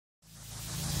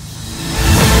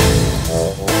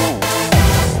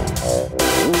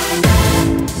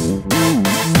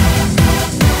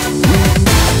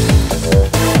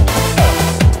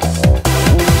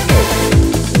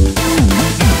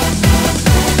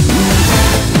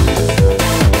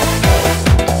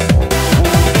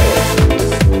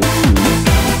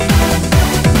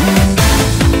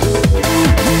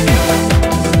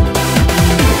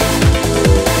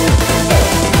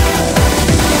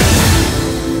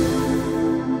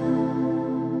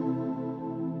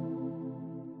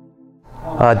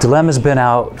Delem has been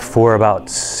out for about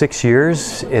 6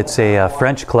 years. It's a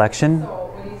French collection.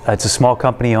 It's a small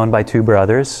company owned by two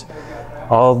brothers.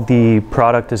 All the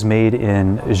product is made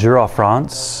in Jura,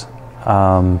 France.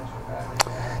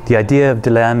 The idea of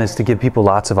Delem is to give people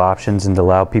lots of options and to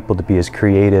allow people to be as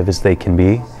creative as they can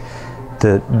be.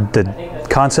 The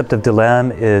concept of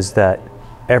Delem is that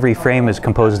every frame is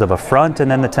composed of a front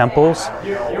and then the temples.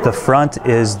 The front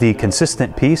is the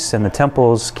consistent piece and the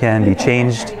temples can be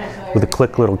changed with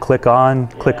a little click on,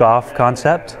 click off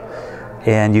concept.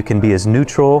 And you can be as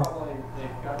neutral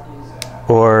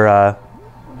or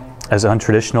as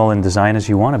untraditional in design as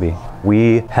you want to be.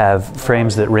 We have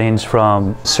frames that range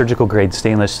from surgical grade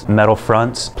stainless metal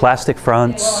fronts, plastic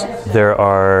fronts. There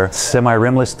are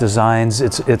semi-rimless designs.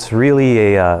 It's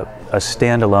really a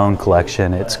standalone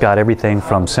collection. It's got everything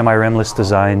from semi-rimless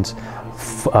designs,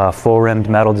 full rimmed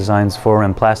metal designs, full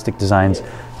rimmed plastic designs,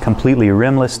 completely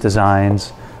rimless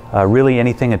designs. Really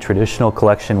anything a traditional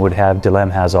collection would have, Delem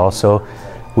has also,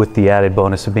 with the added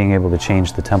bonus of being able to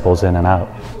change the temples in and out.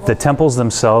 The temples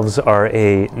themselves are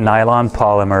a nylon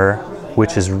polymer,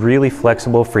 which is really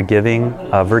flexible, forgiving,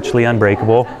 virtually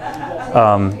unbreakable,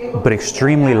 but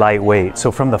extremely lightweight.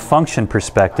 So from the function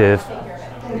perspective,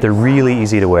 they're really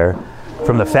easy to wear.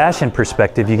 From the fashion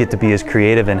perspective, you get to be as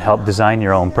creative and help design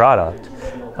your own product.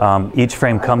 Each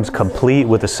frame comes complete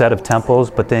with a set of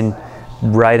temples, but then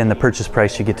right in the purchase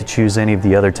price you get to choose any of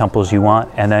the other temples you want,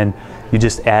 and then you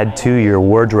just add to your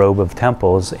wardrobe of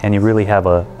temples and you really have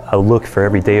a look for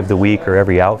every day of the week or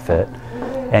every outfit,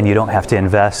 and you don't have to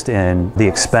invest in the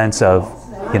expense of,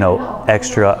 you know,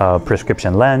 extra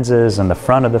prescription lenses in the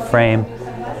front of the frame.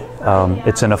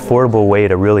 It's an affordable way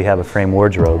to really have a frame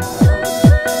wardrobe.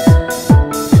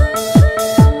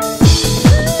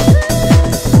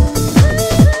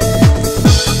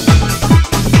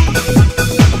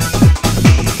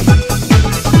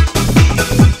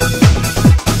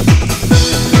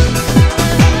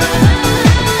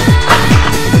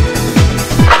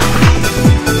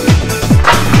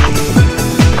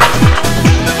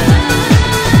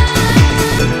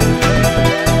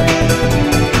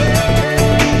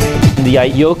 The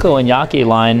Eyecandy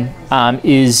line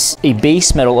is a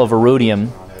base metal of iridium,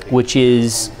 which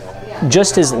is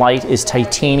just as light as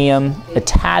titanium, a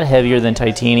tad heavier than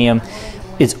titanium.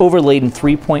 It's overlaid in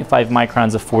 3.5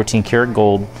 microns of 14 karat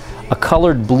gold, a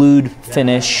colored blued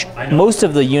finish. Most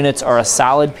of the units are a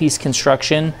solid piece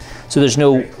construction, so there's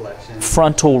no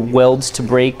frontal welds to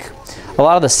break. A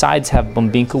lot of the sides have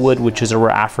Bumbinca wood, which is a rare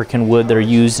African wood that are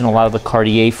used in a lot of the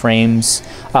Cartier frames.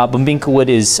 Bumbinca wood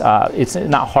is it's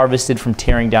not harvested from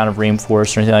tearing down of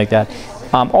rainforest or anything like that.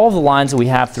 All of the lines that we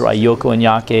have through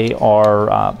Eyecandy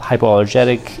are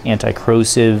hypoallergenic,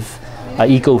 anti-corrosive,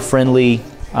 eco-friendly.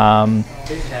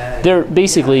 They're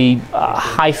basically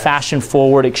high fashion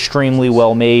forward, extremely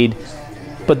well made,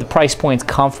 but the price point's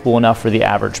comfortable enough for the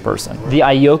average person. The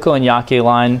Eyecandy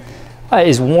line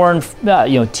is worn,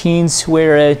 you know, teens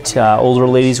wear it, older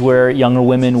ladies wear it, younger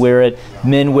women wear it,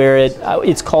 men wear it.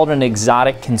 It's called an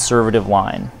exotic conservative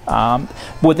line.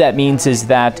 What that means is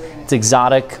that it's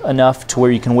exotic enough to where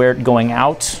you can wear it going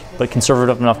out, but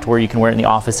conservative enough to where you can wear it in the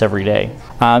office every day.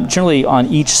 Generally on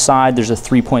each side there's a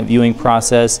 3-point viewing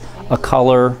process, a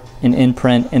color, an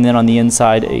imprint, and then on the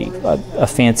inside a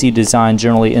fancy design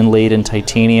generally inlaid in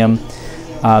titanium.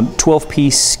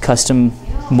 12-piece custom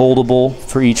moldable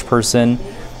for each person.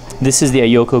 This is the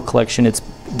Eyecandy collection. It's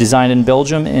designed in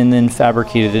Belgium and then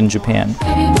fabricated in Japan.